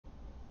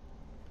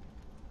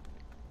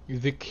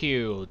The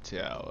Q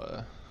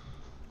Tower.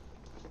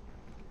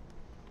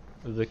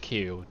 The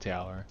Q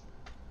Tower.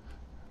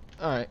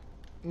 Alright.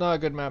 Not a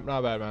good map, not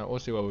a bad map. We'll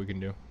see what we can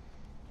do.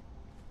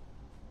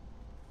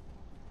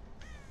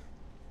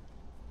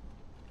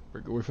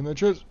 Break away from the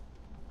chest.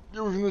 Get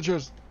away from the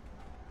chest.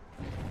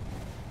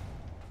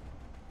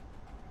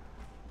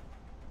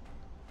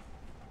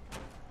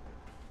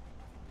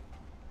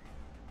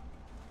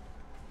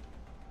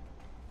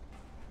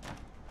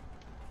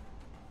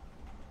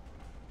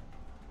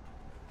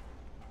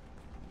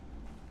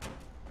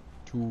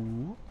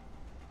 Two.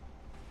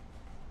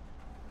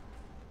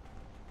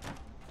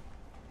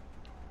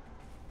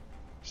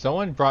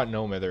 Someone brought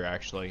no Mither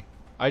actually.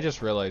 I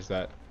just realized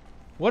that.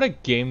 What a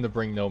game to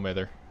bring no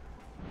Mither.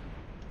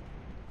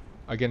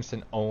 Against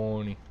an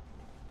Oni.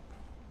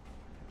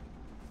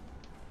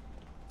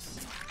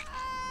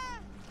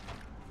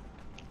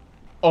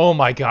 Oh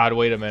my god,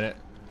 wait a minute.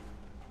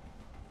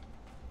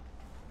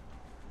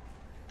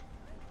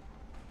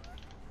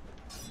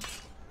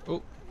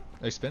 Oh,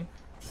 nice spin.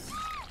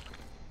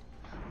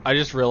 I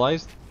just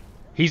realized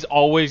he's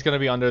always going to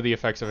be under the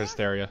effects of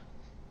hysteria.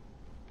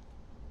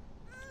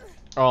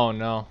 Oh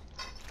no.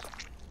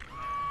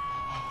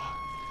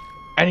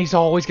 And he's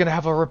always going to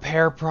have a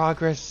repair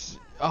progress.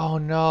 Oh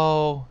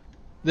no.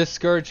 This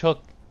Scourge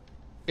Hook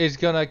is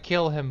going to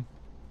kill him.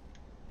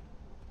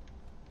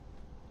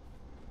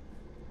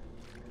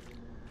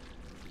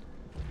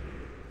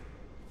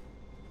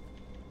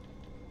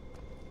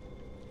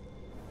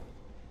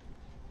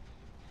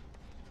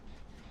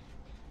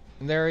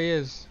 And there he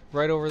is,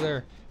 right over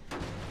there.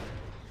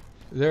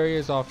 There he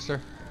is,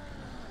 officer.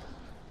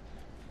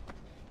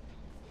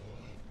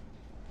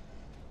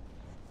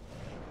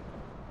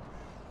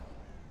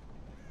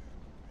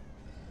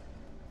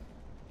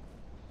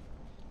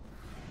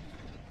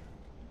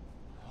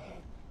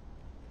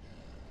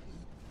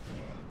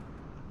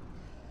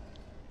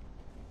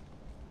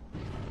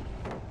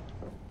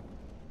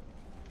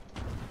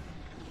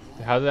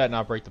 How did that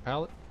not break the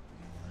pallet?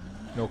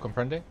 No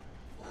comprende?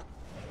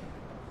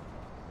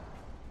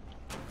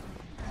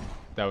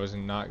 That was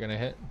not gonna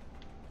hit.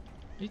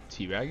 You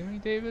teabagging me,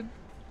 David?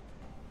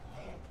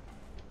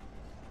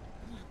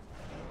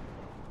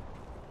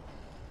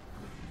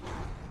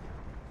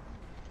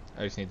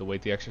 I just need to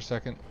wait the extra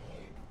second.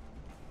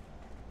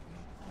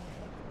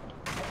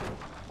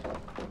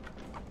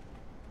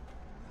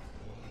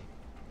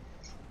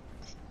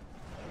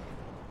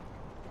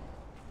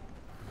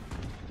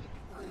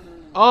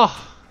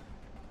 Oh!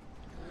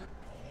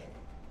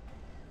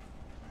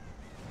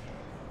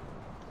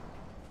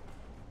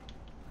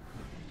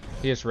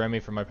 He just ran me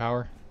for my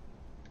power.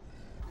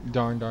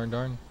 Darn, darn,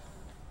 darn.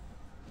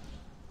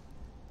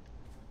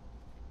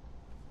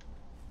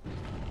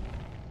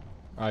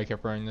 I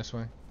kept running this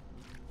way.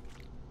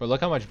 But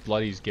look how much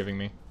blood he's giving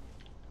me.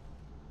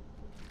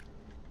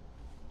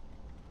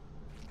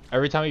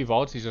 Every time he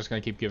vaults, he's just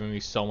gonna keep giving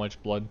me so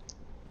much blood.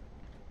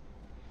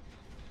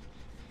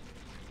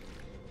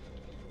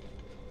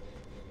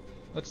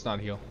 Let's not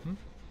heal.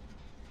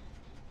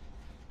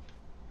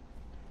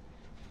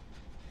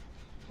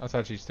 I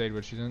thought she stayed,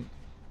 but she didn't.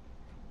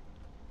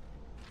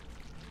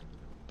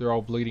 They're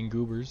all bleeding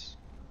goobers.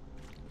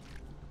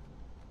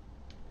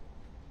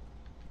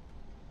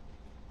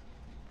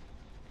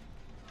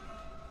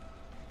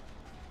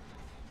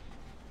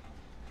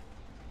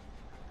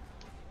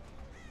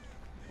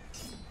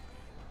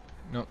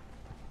 Nope.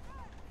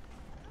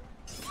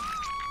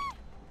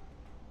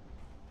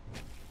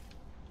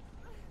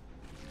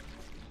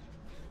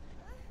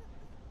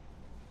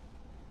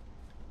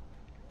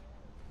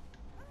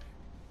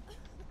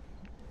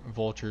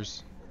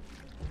 Vultures.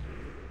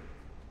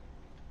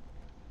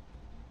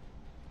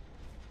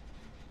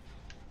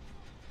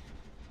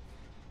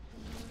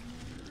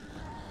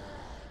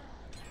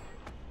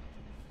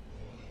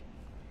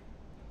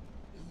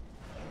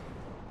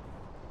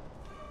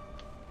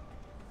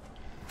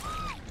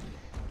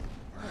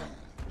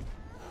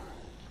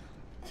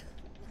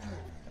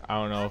 I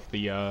don't know if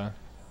the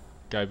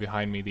guy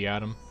behind me, the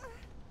Atom,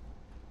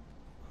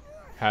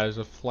 has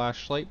a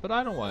flashlight, but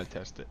I don't want to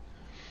test it.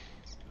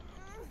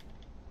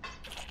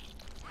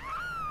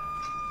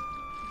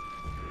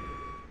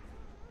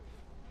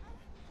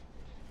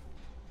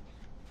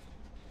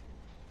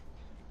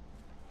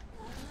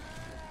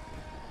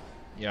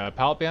 Yeah, a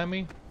pallet behind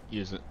me?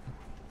 Use it.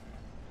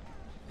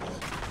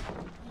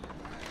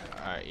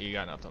 Alright, you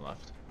got nothing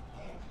left.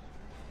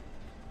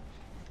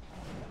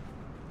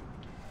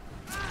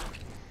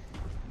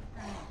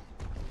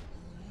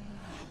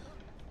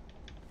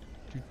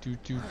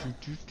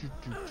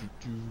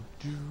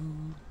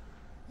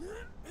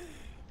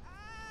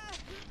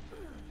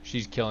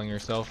 She's killing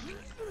herself.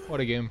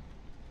 What a game.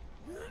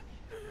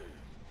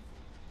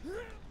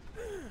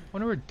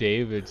 Wonder where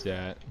David's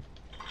at.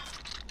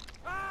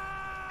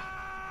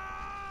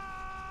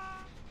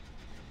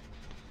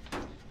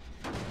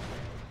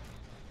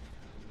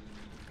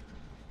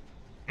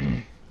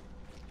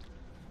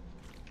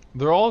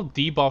 They're all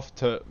debuffed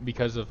to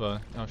because of oh,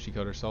 she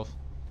killed herself.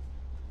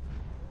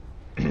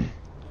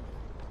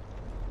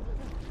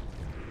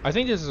 I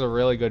think this is a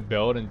really good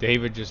build, and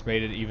David just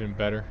made it even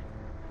better.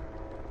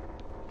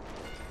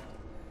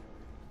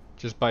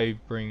 Just by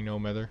bringing no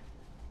Mither.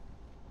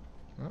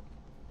 Oh.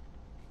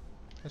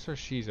 That's where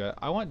she's at.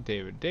 I want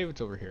David. David's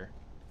over here.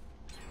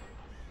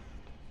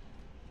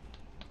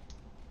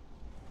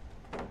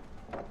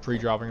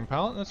 Pre-dropping a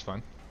pallet? That's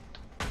fine.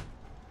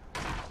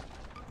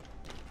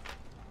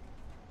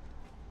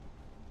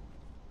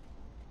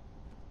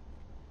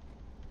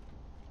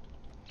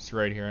 It's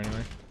right here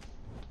anyway.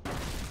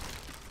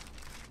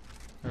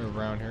 Or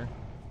around here.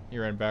 He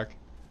ran back.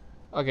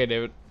 Okay,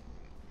 David.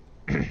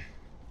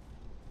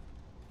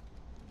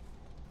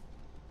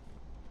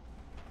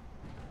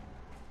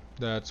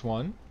 That's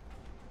one.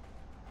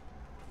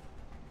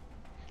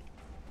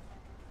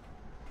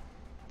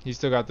 He's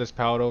still got this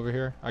pallet over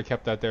here. I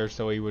kept that there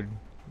so he would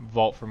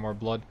vault for more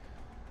blood.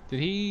 Did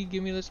he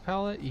give me this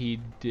pallet? He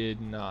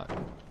did not.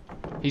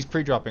 He's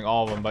pre-dropping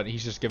all of them, but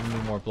he's just giving me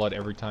more blood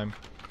every time.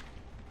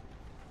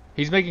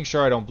 He's making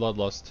sure I don't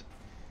bloodlust.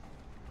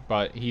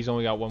 But he's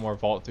only got one more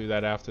vault through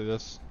that after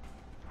this.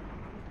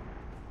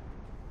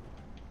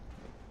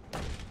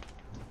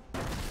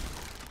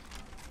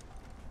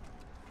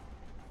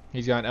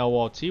 He's got an L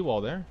wall, T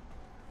wall there.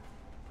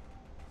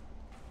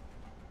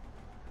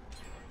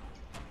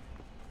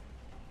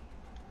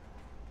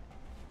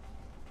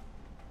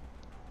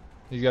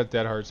 He's got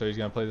dead hard, so he's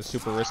gonna play this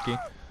super risky.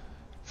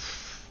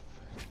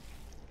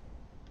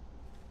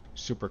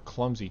 Super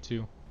clumsy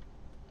too.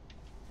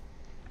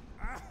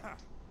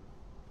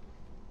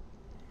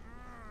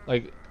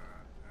 Like,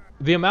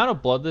 the amount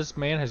of blood this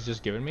man has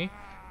just given me,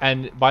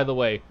 and by the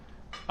way,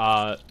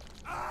 a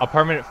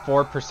permanent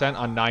 4%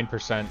 on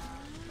 9%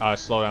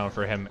 slowdown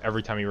for him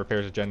every time he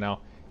repairs a gen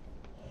now.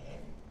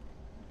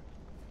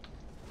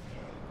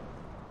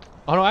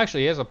 Oh no,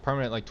 actually he has a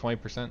permanent like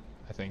 20%,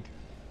 I think.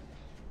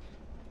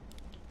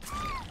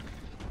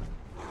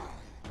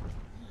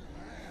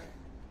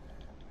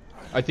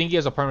 I think he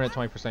has a permanent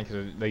 20%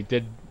 because they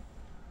did...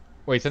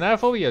 Wait,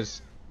 Thanatophobia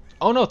is...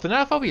 Oh no,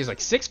 Thanatophobia is like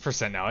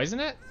 6% now, isn't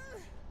it?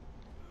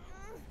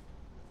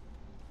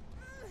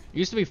 It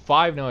used to be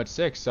 5, now it's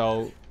 6,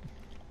 so...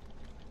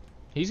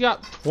 He's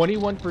got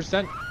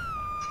 21%.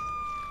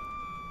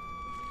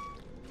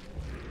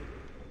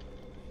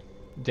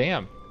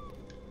 Damn.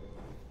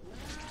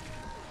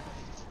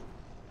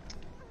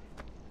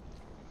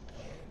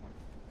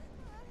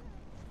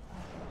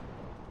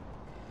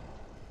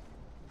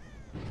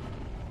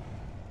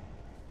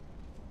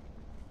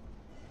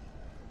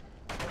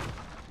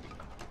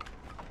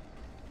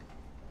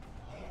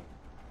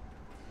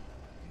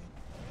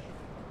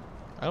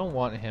 I don't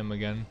want him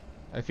again.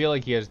 I feel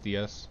like he has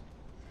DS.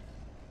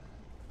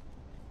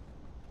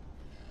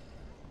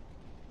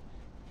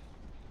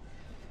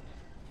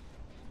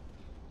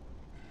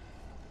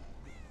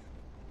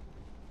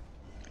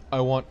 I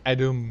want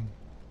Adam.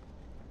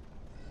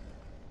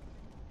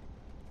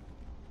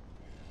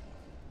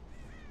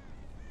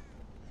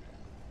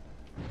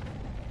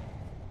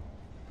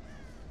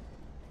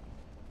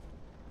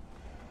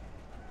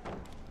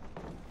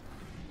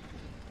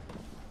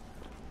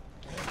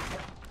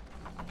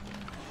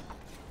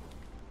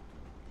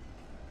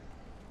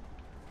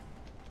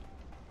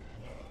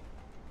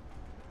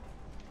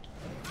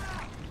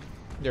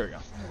 There we go.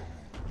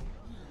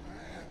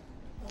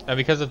 And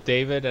because of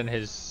David and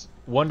his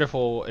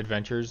wonderful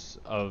adventures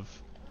of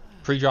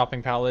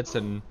pre-dropping pallets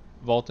and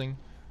vaulting.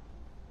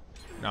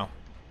 No.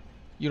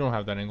 You don't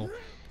have that angle.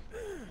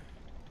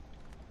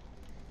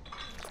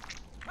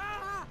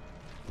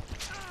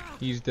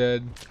 He's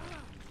dead.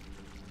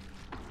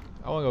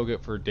 I want to go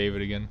get for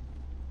David again.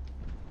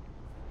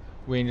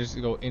 We can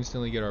just go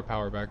instantly get our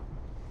power back.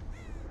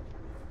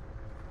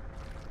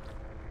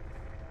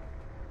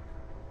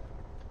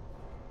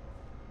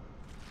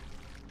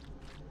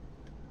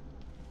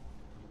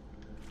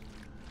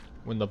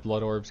 When the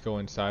blood orbs go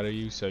inside of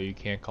you so you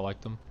can't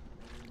collect them.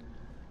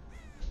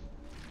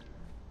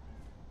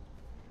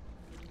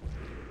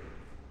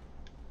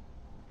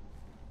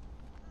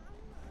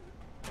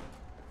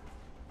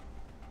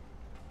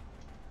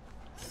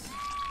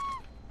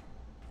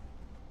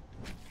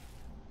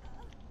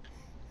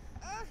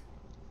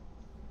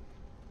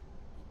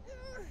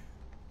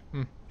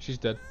 She's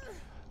dead.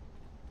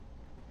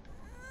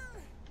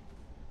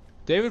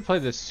 David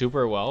played this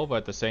super well, but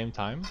at the same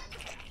time,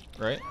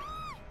 right?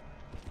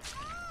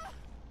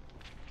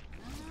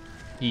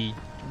 He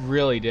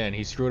really didn't.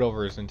 He screwed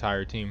over his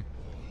entire team.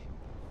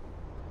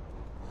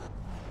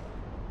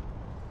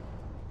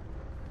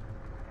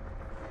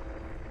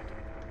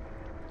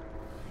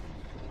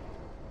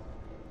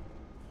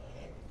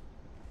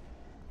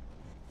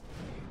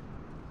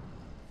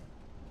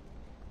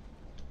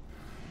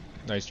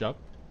 Nice job.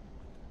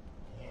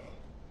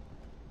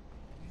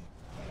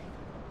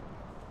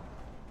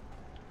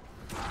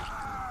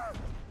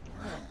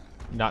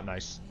 Not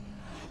nice.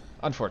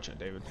 Unfortunate,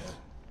 David.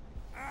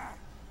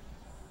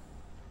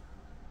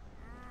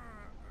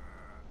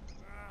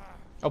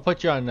 I'll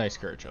put you on a nice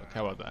courage hook.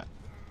 How about that?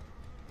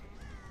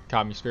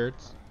 Calm your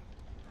spirits.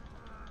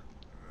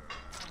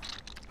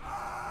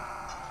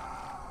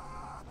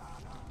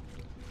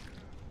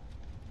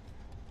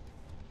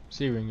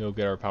 See if we can go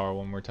get our power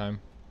one more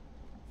time.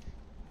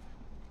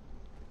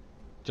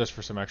 Just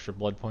for some extra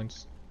blood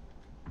points.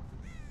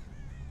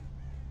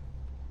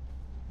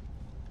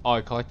 Oh,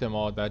 I collect them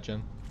all at that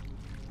gen.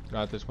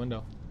 Not at this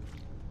window.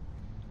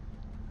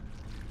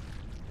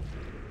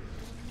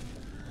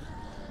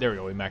 There we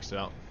go, we maxed it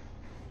out.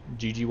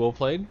 GG, well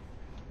played.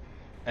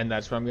 And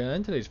that's where I'm going to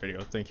end today's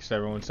video. Thank you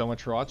everyone so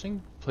much for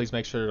watching. Please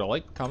make sure to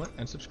like, comment,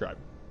 and subscribe.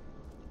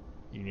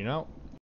 Union out.